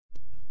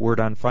Word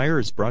on Fire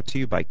is brought to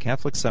you by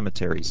Catholic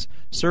Cemeteries,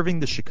 serving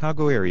the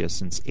Chicago area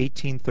since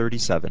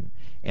 1837,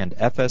 and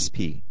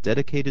FSP,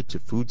 dedicated to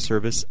food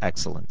service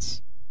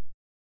excellence.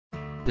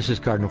 This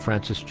is Cardinal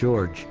Francis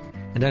George,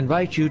 and I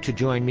invite you to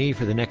join me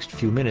for the next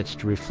few minutes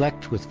to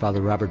reflect with Father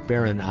Robert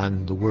Barron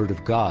on the Word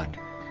of God,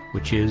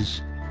 which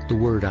is the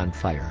Word on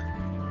Fire.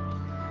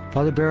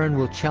 Father Barron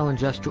will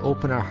challenge us to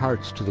open our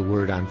hearts to the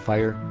Word on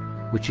Fire,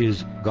 which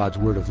is God's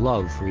word of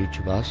love for each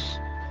of us.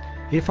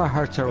 If our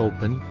hearts are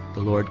open,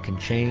 the Lord can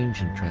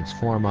change and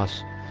transform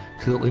us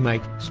so that we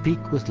might speak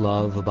with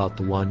love about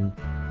the one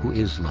who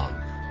is love.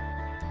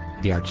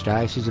 The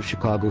Archdiocese of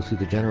Chicago, through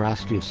the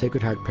generosity of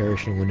Sacred Heart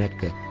Parish in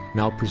Winnetka,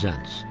 now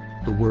presents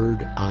the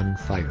Word on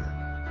Fire.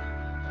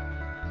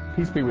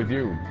 Peace be with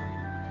you.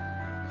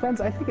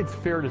 Friends, I think it's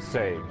fair to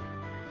say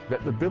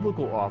that the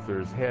biblical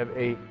authors have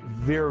a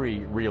very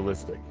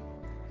realistic,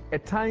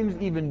 at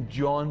times even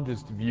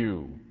jaundiced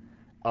view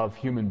of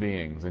human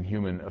beings and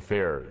human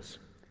affairs.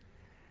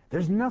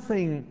 There's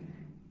nothing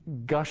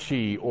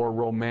gushy or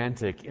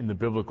romantic in the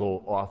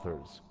biblical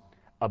authors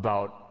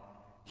about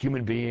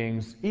human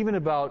beings, even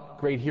about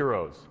great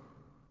heroes.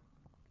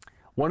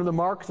 One of the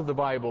marks of the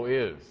Bible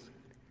is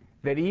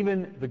that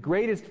even the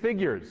greatest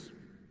figures,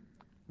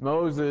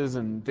 Moses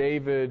and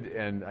David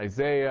and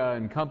Isaiah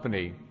and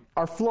company,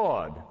 are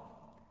flawed,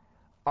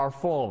 are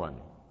fallen.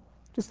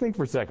 Just think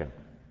for a second.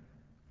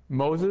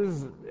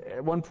 Moses,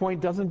 at one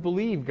point, doesn't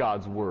believe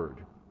God's word.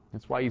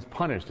 That's why he's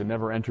punished and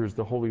never enters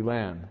the Holy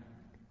Land.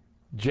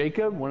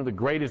 Jacob, one of the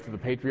greatest of the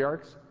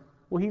patriarchs,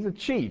 well, he's a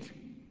cheat,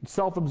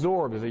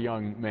 self-absorbed as a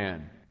young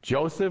man.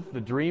 Joseph,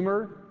 the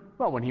dreamer,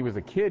 well, when he was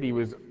a kid, he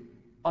was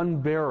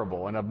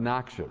unbearable and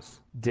obnoxious.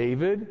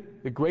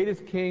 David, the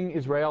greatest king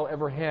Israel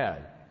ever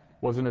had,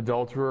 was an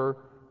adulterer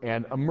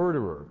and a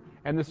murderer.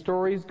 And the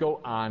stories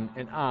go on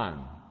and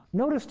on.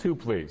 Notice, too,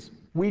 please,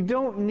 we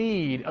don't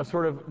need a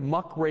sort of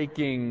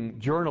muckraking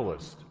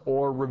journalist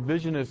or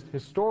revisionist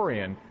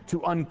historian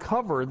to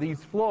uncover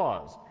these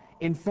flaws.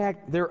 In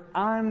fact, they're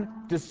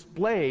on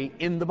display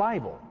in the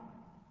Bible.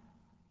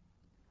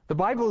 The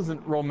Bible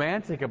isn't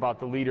romantic about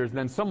the leaders, and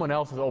then someone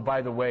else says, oh,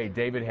 by the way,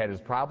 David had his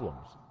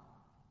problems.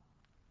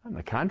 On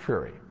the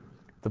contrary,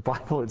 the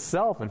Bible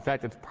itself, in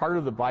fact, it's part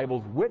of the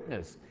Bible's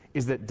witness,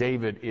 is that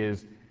David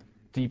is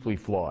deeply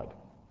flawed.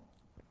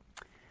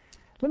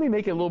 Let me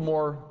make it a little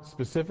more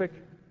specific.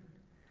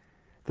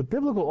 The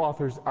biblical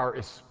authors are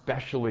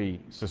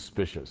especially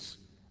suspicious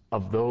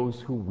of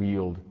those who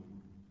wield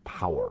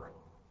power.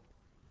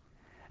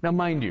 Now,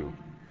 mind you,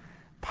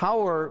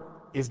 power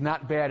is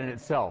not bad in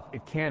itself.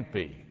 It can't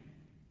be,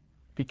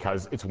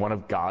 because it's one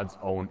of God's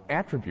own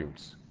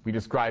attributes. We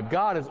describe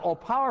God as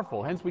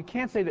all-powerful, hence we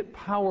can't say that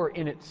power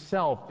in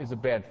itself is a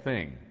bad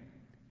thing.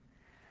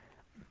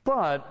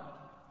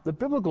 But the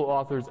biblical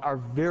authors are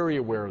very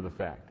aware of the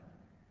fact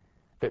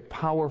that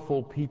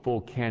powerful people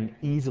can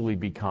easily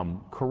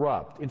become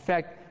corrupt. In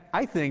fact,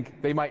 I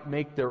think they might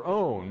make their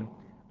own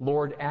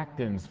Lord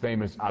Acton's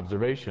famous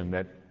observation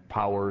that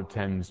power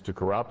tends to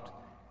corrupt,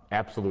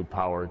 absolute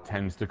power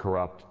tends to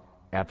corrupt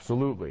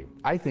absolutely.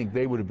 I think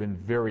they would have been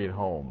very at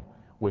home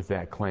with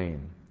that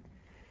claim.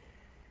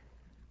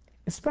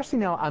 Especially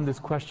now on this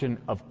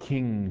question of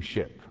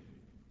kingship.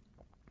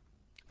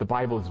 The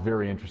Bible is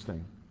very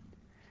interesting.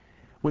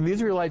 When the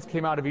Israelites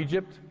came out of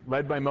Egypt,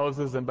 led by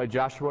Moses and by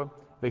Joshua,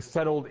 they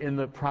settled in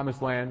the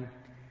Promised Land.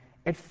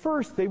 At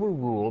first, they were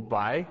ruled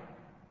by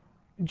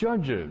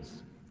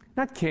judges.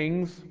 Not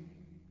kings,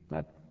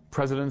 not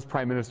presidents,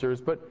 prime ministers,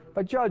 but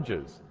by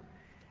judges,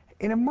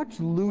 in a much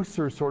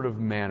looser sort of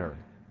manner.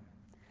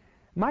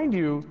 Mind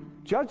you,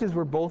 judges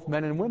were both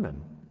men and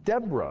women.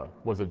 Deborah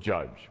was a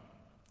judge.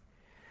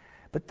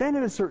 But then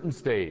at a certain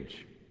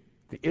stage,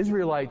 the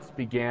Israelites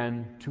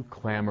began to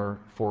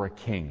clamor for a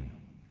king.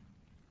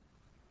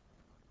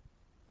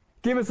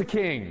 Give us a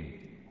king,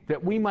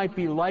 that we might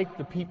be like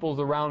the peoples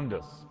around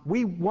us.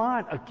 We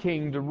want a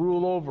king to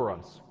rule over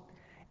us.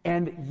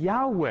 And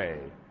Yahweh,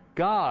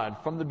 God,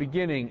 from the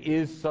beginning,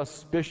 is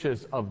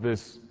suspicious of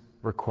this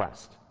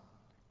request.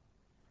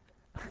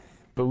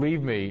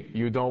 Believe me,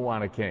 you don't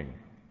want a king.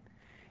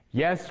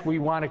 Yes, we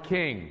want a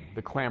king,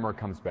 the clamor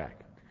comes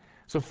back.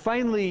 So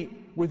finally,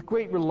 with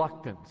great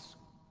reluctance,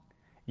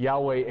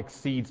 Yahweh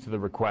accedes to the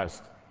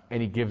request,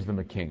 and he gives them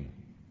a king.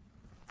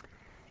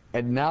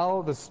 And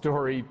now the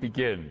story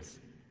begins.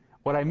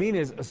 What I mean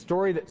is a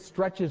story that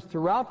stretches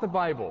throughout the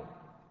Bible,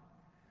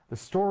 the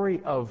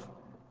story of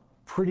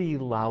pretty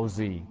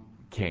lousy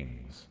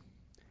kings,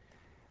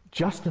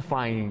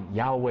 justifying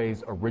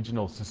Yahweh's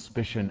original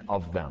suspicion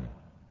of them.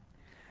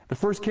 The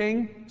first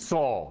king,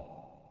 Saul.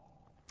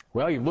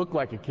 Well, he looked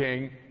like a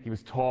king. He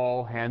was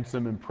tall,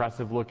 handsome,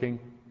 impressive looking.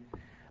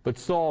 But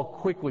Saul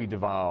quickly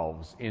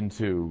devolves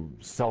into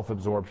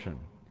self-absorption.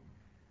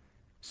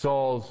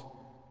 Saul's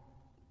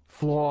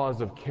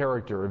flaws of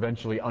character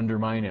eventually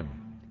undermine him.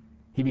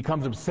 He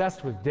becomes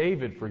obsessed with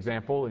David, for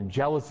example, and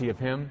jealousy of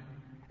him,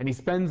 and he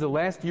spends the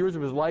last years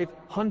of his life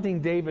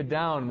hunting David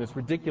down in this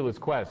ridiculous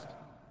quest.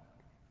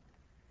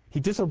 He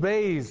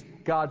disobeys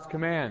God's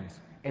commands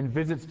and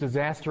visits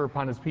disaster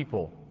upon his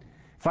people.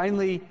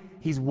 Finally,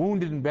 he's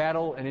wounded in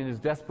battle, and in his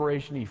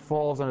desperation he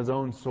falls on his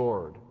own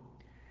sword.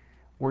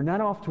 We're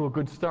not off to a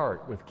good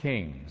start with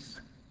kings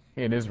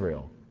in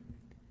Israel.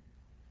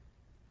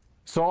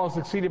 Saul is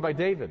succeeded by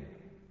David.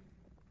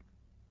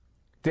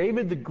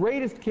 David, the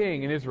greatest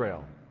king in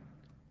Israel,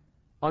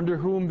 under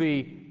whom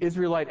the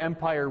Israelite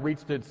empire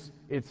reached its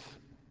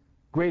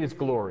greatest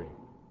glory.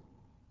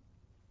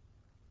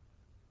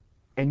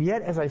 And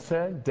yet, as I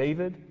said,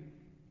 David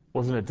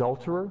was an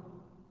adulterer,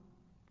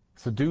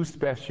 seduced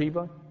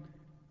Bathsheba,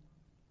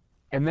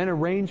 and then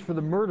arranged for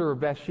the murder of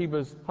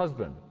Bathsheba's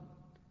husband,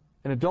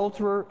 an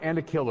adulterer and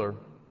a killer.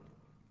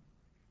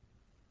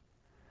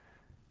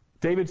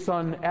 David's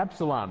son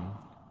Absalom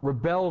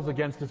rebels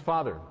against his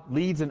father,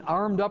 leads an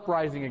armed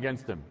uprising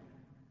against him.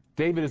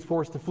 David is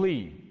forced to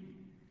flee.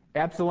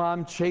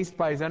 Absalom, chased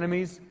by his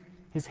enemies,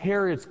 his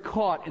hair is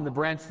caught in the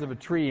branches of a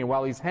tree, and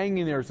while he's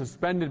hanging there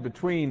suspended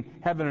between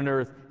heaven and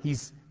earth,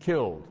 he's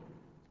killed.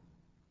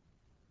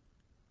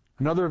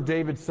 Another of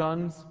David's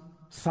sons,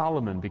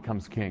 Solomon,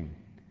 becomes king,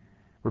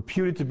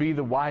 reputed to be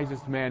the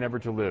wisest man ever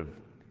to live.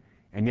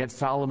 And yet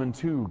Solomon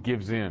too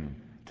gives in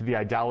to the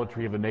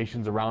idolatry of the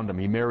nations around him.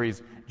 He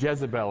marries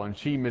Jezebel and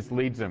she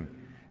misleads him.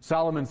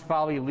 Solomon's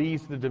folly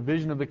leads to the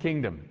division of the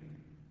kingdom.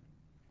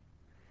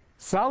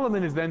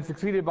 Solomon is then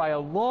succeeded by a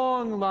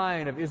long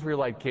line of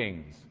Israelite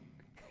kings.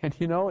 And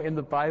you know, in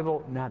the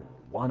Bible, not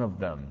one of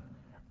them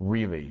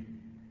really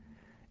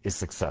is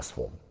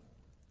successful.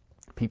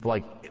 People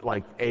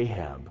like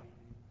Ahab,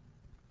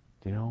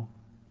 you know,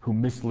 who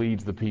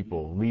misleads the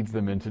people, leads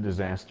them into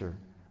disaster.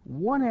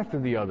 One after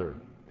the other,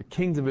 the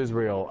kings of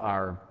Israel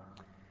are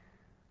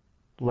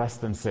less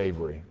than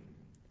savory,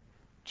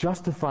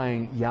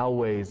 justifying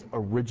Yahweh's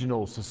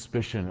original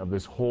suspicion of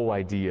this whole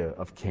idea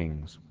of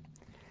kings.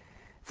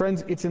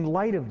 Friends, it's in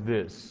light of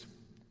this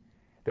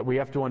that we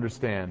have to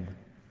understand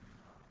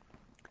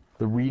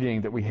the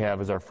reading that we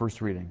have as our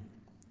first reading.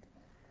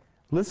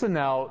 Listen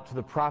now to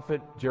the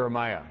prophet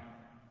Jeremiah.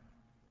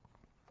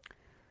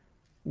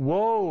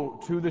 Woe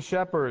to the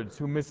shepherds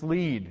who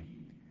mislead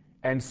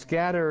and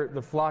scatter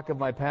the flock of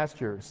my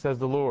pasture, says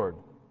the Lord.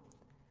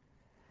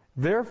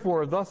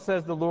 Therefore, thus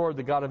says the Lord,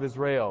 the God of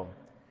Israel,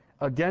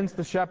 against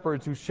the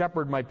shepherds who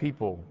shepherd my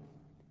people.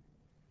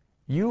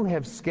 You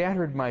have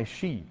scattered my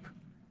sheep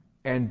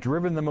and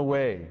driven them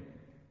away.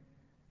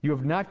 You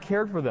have not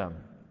cared for them,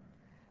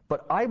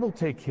 but I will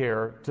take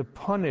care to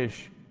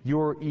punish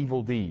your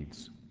evil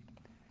deeds.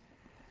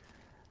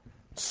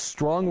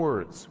 Strong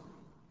words.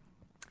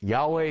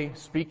 Yahweh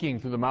speaking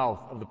through the mouth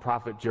of the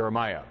prophet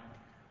Jeremiah.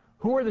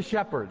 Who are the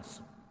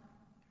shepherds?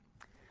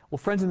 Well,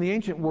 friends, in the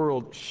ancient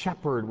world,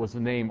 shepherd was a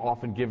name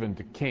often given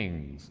to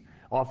kings,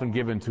 often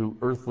given to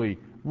earthly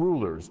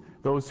rulers,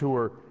 those who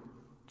were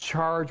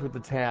charged with the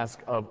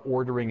task of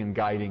ordering and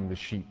guiding the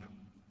sheep.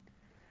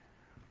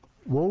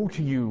 Woe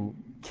to you,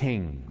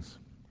 kings.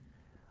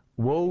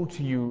 Woe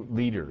to you,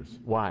 leaders.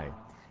 Why?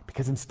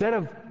 Because instead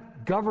of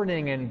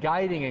governing and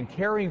guiding and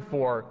caring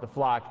for the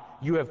flock,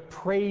 you have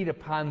preyed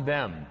upon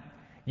them.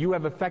 You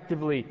have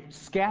effectively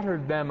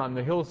scattered them on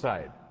the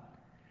hillside.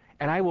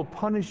 And I will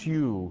punish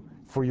you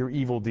for your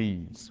evil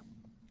deeds.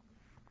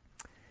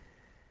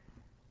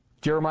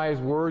 Jeremiah's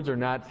words are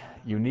not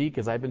unique,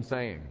 as I've been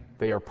saying.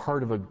 They are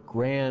part of a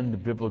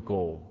grand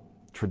biblical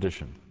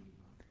tradition.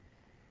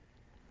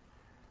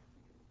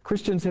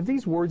 Christians, have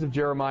these words of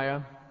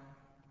Jeremiah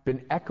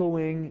been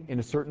echoing in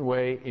a certain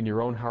way in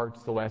your own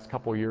hearts the last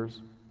couple of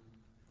years?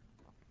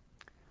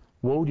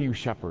 Woe to you,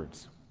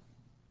 shepherds.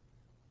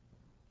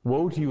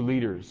 Woe to you,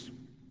 leaders,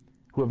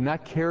 who have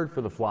not cared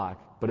for the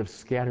flock, but have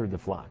scattered the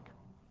flock.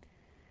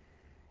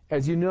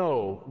 As you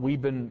know,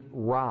 we've been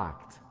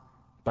rocked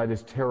by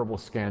this terrible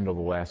scandal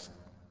the last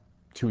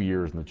 2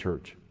 years in the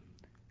church.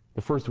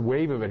 The first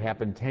wave of it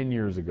happened 10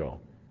 years ago.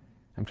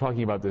 I'm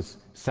talking about this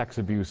sex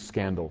abuse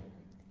scandal.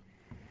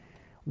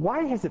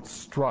 Why has it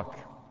struck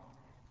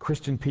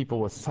Christian people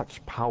with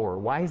such power?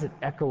 Why has it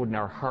echoed in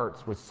our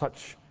hearts with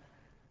such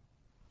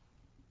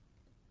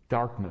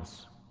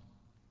darkness?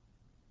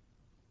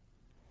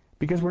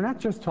 Because we're not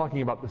just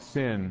talking about the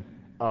sin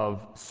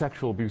of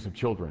sexual abuse of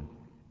children,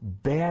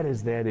 bad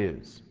as that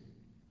is.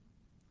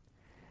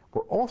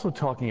 We're also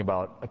talking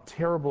about a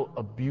terrible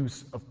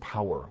abuse of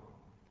power.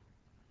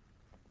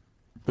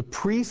 The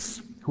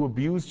priests who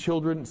abuse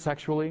children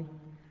sexually,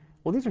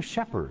 well, these are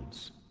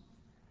shepherds,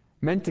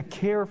 meant to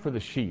care for the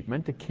sheep,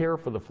 meant to care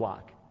for the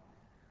flock.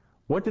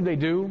 What did they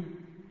do?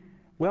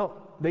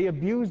 Well, they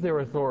abused their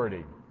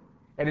authority.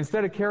 And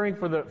instead of caring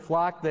for the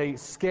flock, they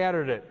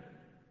scattered it.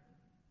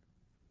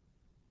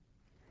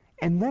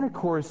 And then, of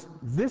course,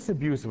 this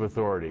abuse of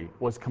authority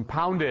was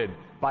compounded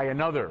by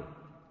another.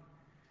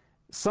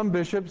 Some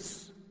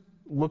bishops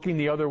looking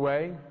the other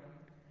way,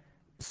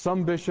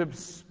 some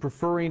bishops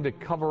preferring to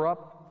cover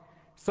up,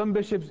 some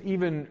bishops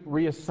even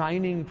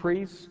reassigning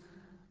priests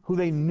who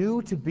they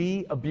knew to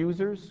be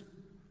abusers,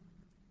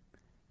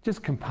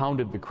 just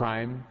compounded the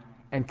crime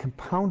and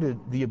compounded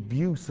the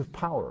abuse of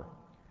power.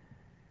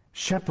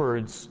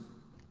 Shepherds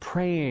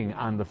preying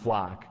on the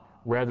flock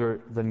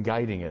rather than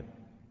guiding it.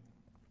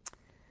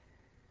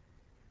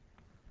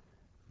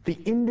 The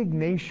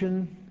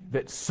indignation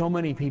that so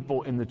many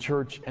people in the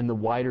church and the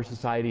wider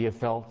society have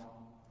felt,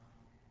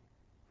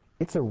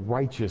 it's a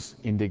righteous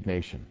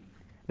indignation.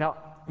 Now,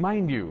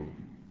 mind you,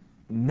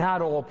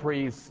 not all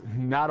priests,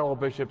 not all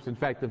bishops, in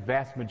fact, the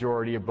vast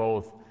majority of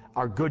both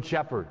are good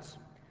shepherds.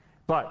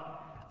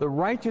 But the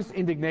righteous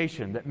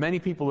indignation that many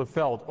people have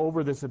felt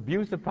over this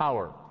abuse of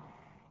power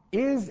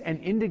is an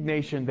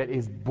indignation that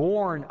is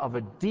born of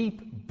a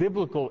deep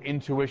biblical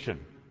intuition,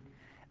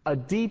 a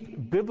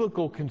deep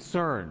biblical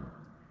concern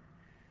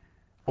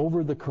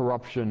over the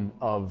corruption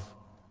of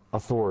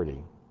authority.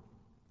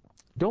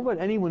 Don't let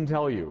anyone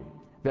tell you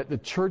that the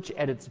church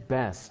at its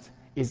best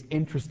is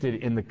interested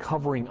in the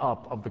covering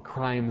up of the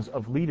crimes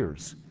of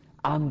leaders.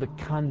 On the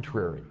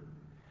contrary,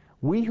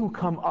 we who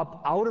come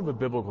up out of a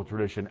biblical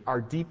tradition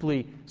are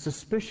deeply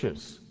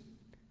suspicious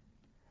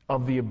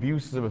of the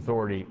abuses of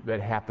authority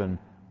that happen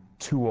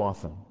too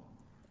often.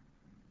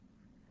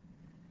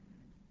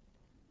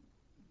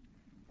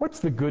 What's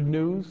the good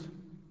news?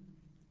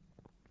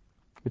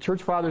 The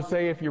church fathers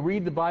say if you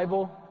read the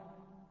Bible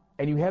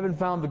and you haven't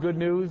found the good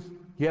news,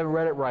 you haven't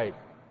read it right.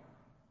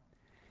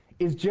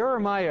 Is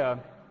Jeremiah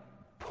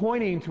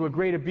pointing to a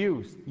great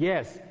abuse?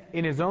 Yes,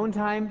 in his own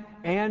time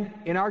and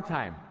in our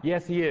time.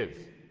 Yes, he is.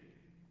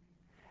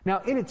 Now,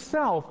 in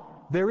itself,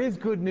 there is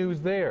good news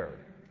there.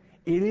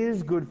 It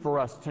is good for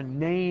us to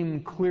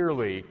name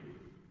clearly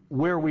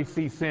where we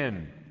see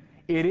sin.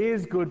 It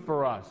is good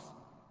for us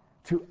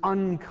to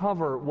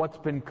uncover what's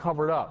been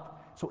covered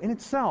up. So in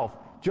itself,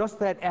 just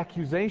that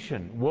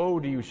accusation, woe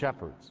to you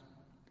shepherds,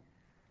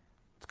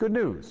 it's good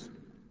news.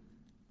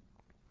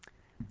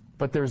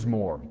 But there's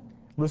more.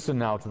 Listen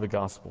now to the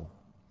gospel.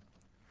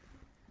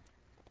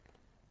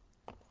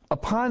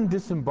 Upon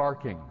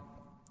disembarking,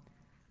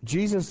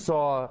 Jesus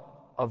saw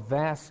a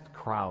vast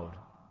crowd.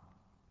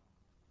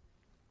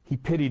 He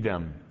pitied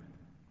them,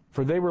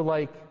 for they were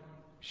like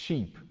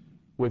sheep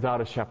without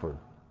a shepherd.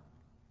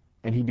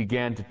 And he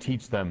began to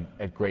teach them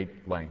at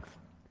great length.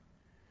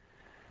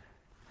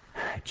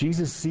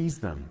 Jesus sees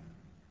them,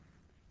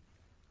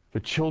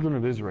 the children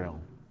of Israel,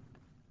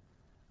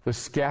 the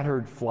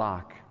scattered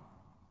flock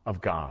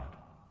of God.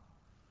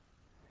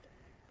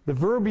 The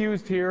verb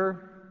used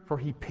here for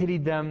he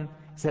pitied them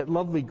is that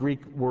lovely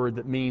Greek word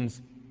that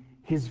means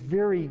his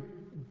very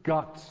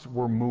guts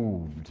were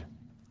moved.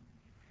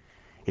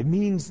 It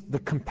means the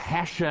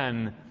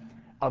compassion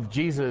of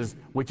Jesus,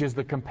 which is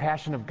the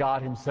compassion of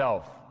God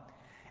himself.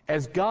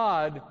 As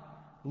God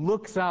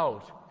looks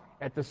out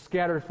at the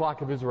scattered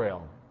flock of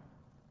Israel,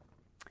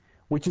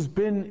 which has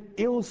been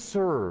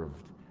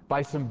ill-served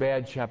by some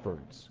bad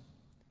shepherds,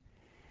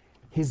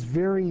 his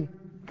very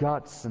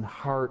guts and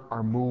heart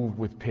are moved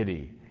with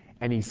pity,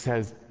 and he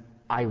says,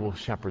 I will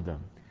shepherd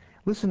them.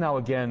 Listen now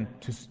again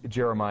to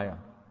Jeremiah.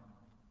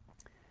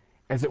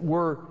 As it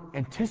were,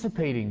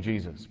 anticipating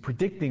Jesus,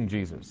 predicting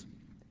Jesus,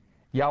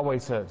 Yahweh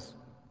says,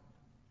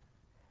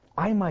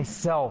 I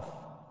myself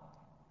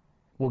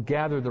will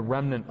gather the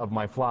remnant of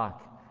my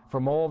flock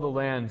from all the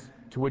lands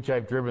to which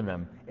I've driven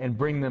them, and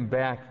bring them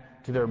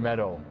back to their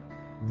meadow.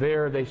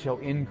 There they shall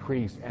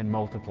increase and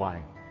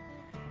multiply.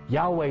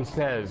 Yahweh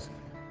says,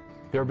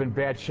 there have been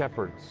bad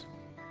shepherds.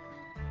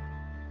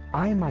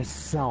 I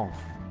myself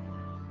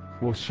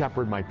will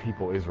shepherd my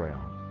people Israel.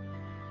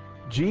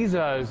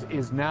 Jesus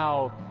is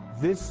now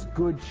this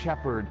good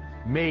shepherd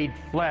made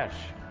flesh.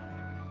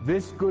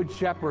 This good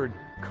shepherd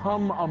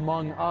come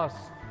among us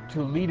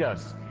to lead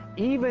us,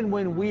 even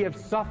when we have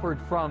suffered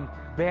from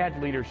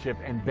bad leadership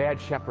and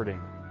bad shepherding.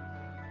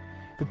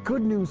 The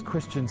good news,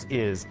 Christians,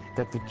 is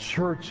that the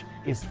church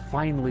is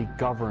finally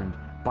governed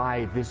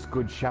by this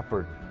good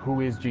shepherd,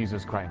 who is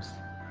Jesus Christ.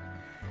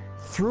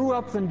 Through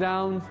ups and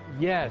downs,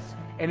 yes,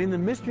 and in the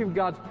mystery of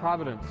God's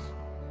providence,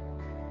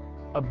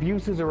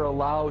 abuses are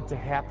allowed to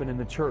happen in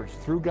the church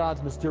through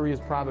God's mysterious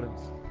providence.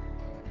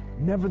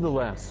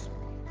 Nevertheless,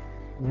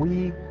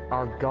 we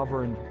are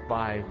governed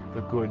by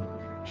the good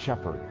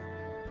shepherd.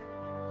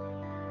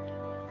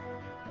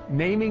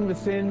 Naming the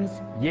sins,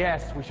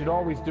 yes, we should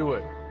always do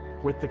it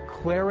with the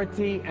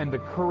clarity and the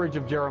courage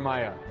of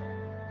Jeremiah.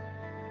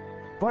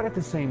 But at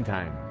the same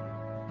time,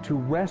 to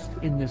rest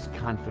in this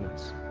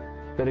confidence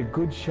that a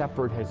good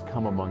shepherd has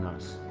come among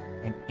us.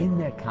 And in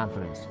that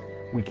confidence,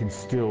 we can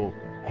still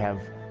have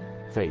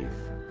faith.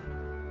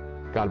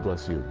 God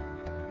bless you.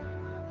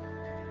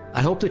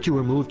 I hope that you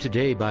were moved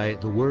today by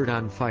the Word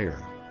on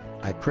Fire.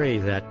 I pray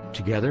that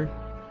together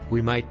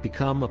we might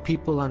become a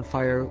people on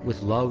fire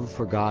with love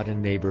for God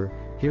and neighbor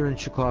here in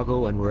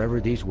Chicago and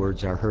wherever these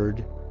words are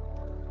heard.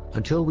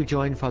 Until we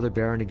join Father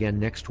Barron again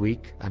next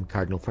week, I'm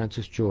Cardinal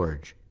Francis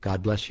George.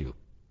 God bless you.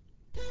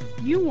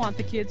 You want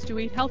the kids to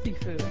eat healthy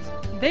foods.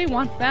 They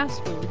want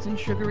fast foods and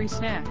sugary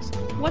snacks.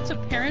 What's a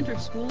parent or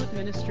school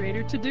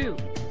administrator to do?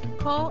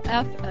 Call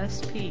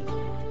FSP.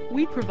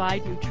 We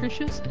provide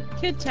nutritious,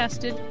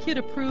 kid-tested,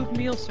 kid-approved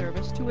meal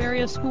service to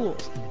area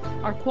schools.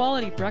 Our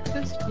quality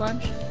breakfast,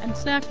 lunch, and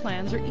snack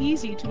plans are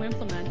easy to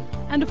implement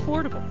and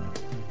affordable.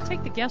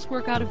 Take the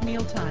guesswork out of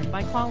mealtime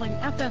by calling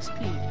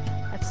FSP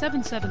at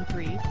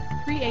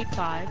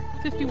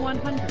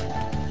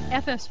 773-385-5100.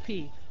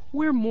 FSP,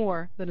 We're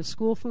more than a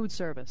school food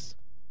service.